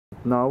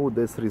now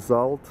this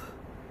result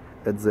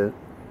at the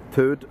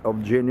 3rd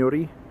of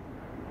January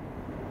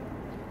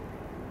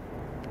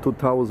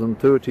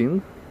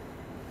 2013.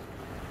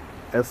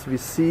 As we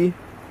see,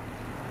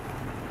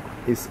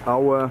 is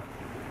our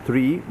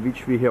tree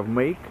which we have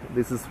made.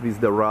 This is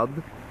with the rod,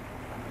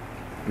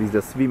 with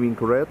the swimming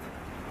rod,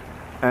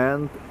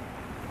 and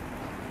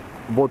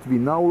what we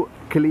now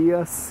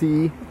clear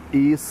see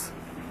is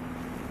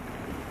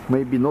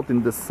maybe not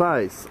in the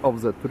size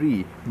of the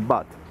tree,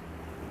 but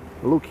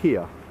look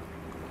here,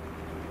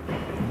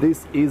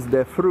 this is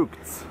the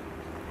fruits,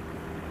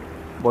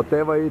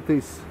 whatever it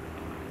is.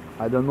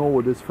 I don't know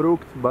what is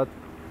fruit, but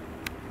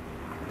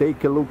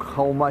take a look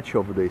how much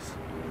of this.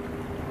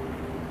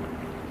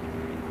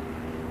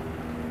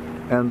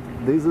 And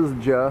this is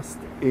just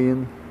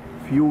in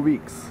few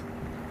weeks.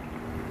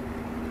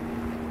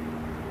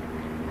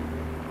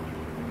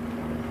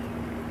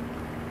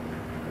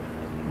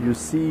 You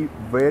see,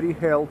 very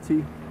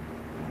healthy,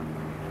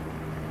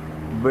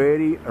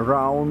 very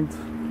round,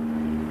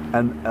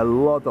 and a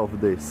lot of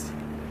this.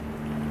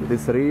 It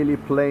is really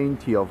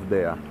plenty of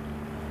there.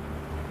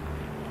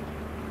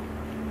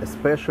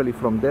 Especially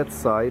from that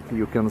side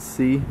you can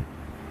see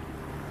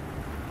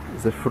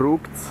the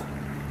fruits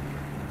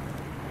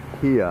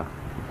here.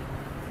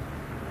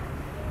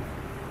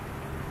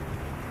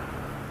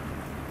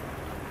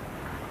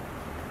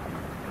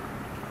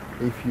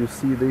 If you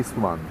see this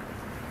one,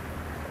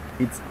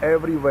 it's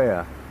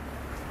everywhere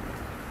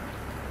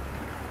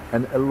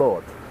and a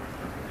lot.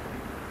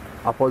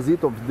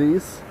 Opposite of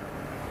this,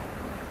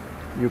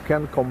 you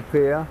can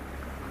compare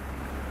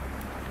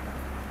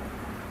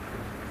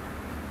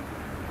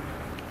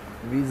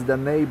with the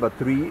neighbor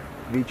tree,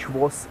 which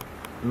was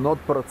not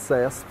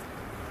processed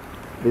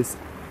with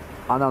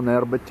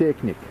anaerbe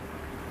technique.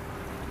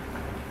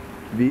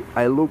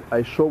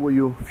 I show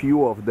you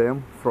few of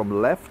them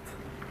from left.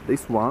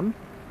 This one,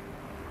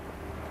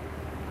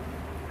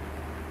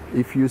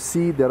 if you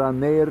see, there are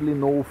nearly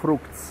no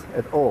fruits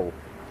at all,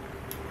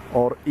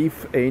 or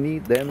if any,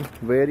 then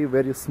very,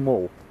 very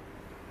small.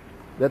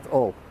 That's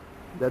all.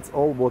 That's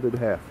all what it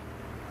has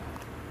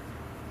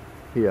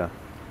here.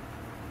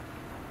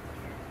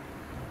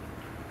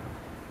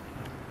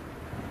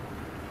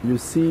 You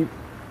see,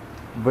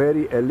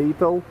 very a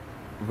little,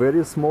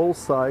 very small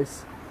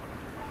size,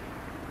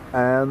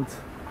 and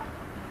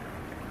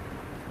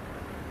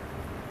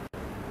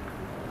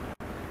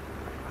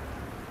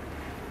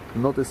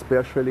not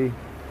especially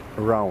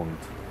round.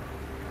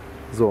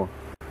 So,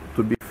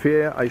 to be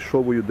fair, I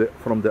show you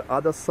from the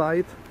other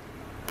side.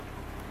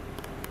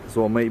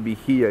 So maybe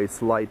here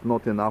is light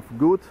not enough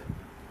good.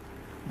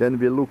 Then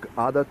we look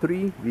other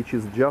tree, which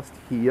is just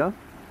here.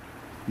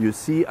 You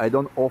see, I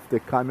don't off the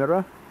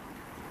camera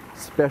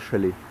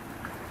specially,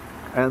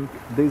 and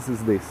this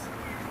is this.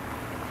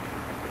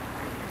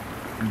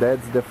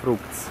 That's the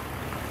fruits.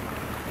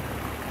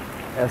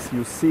 As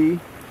you see,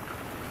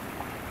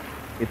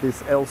 it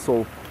is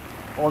also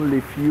only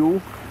few,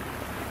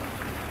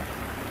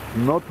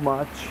 not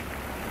much,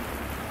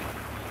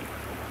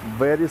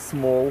 very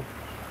small,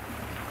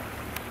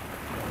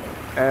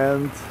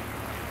 and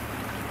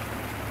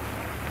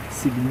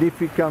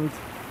significant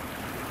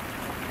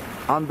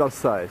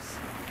undersize.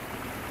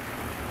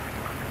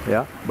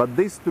 Yeah, but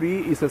this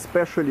tree is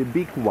especially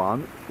big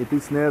one. It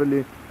is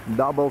nearly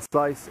double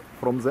size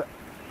from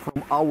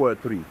our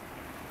tree.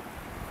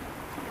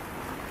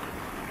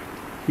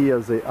 Here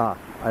they are.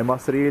 I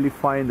must really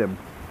find them.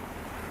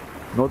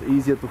 Not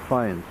easy to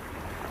find.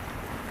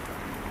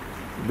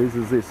 This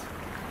is this.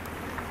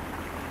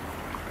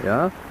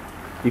 Yeah.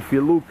 If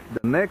you look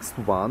the next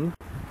one,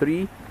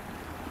 tree,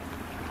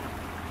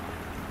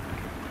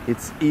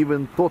 it's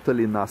even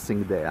totally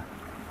nothing there.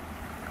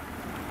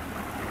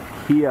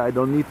 Here I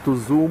don't need to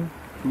zoom.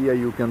 Here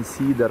you can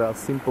see there are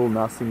simple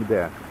nothing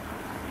there.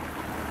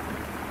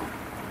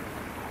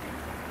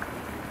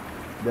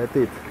 That's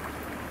it.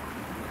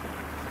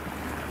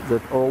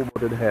 That's all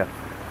what it has.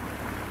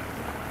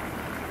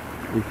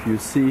 If you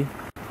see,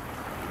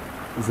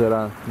 there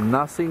are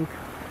nothing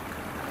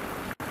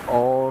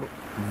or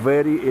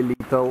very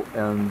little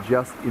and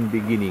just in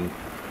beginning.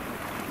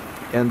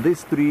 And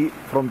this tree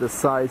from the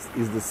size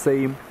is the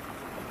same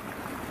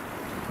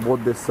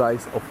what the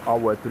size of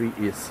our tree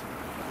is.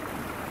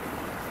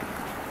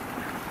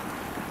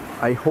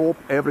 I hope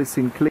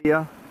everything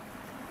clear,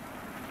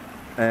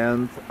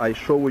 and I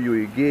show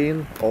you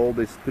again all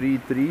this tree.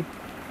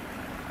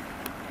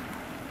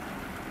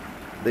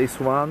 This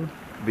one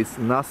with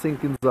nothing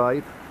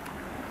inside,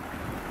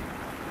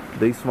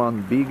 this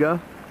one bigger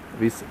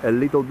with a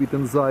little bit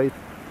inside,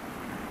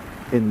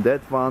 and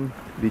that one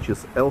which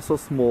is also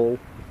small,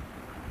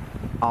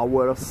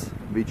 ours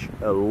which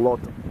a lot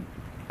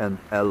and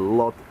a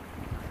lot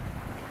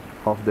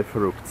of the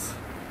fruits,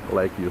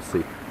 like you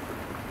see.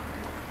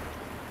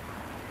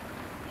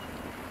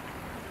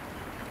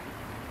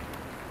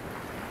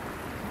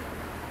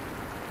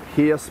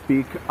 Here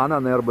speak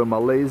anaerbe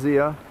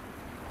Malaysia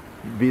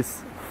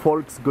with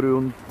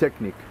Volksgrün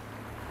technique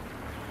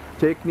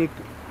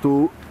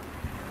to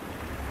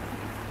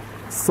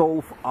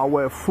solve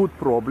our food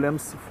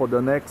problems for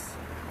the next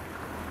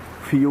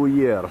few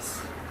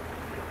years.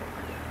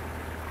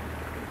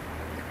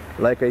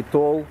 Like I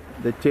told,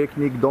 the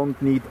technique don't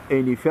need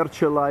any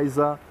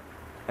fertilizer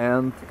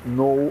and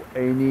no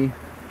any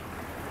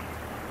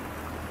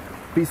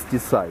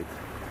pesticide.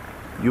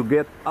 You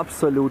get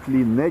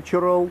absolutely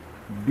natural,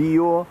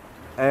 bio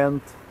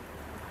and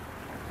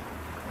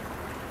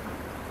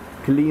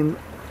clean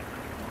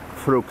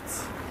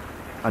fruits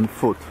and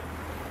food.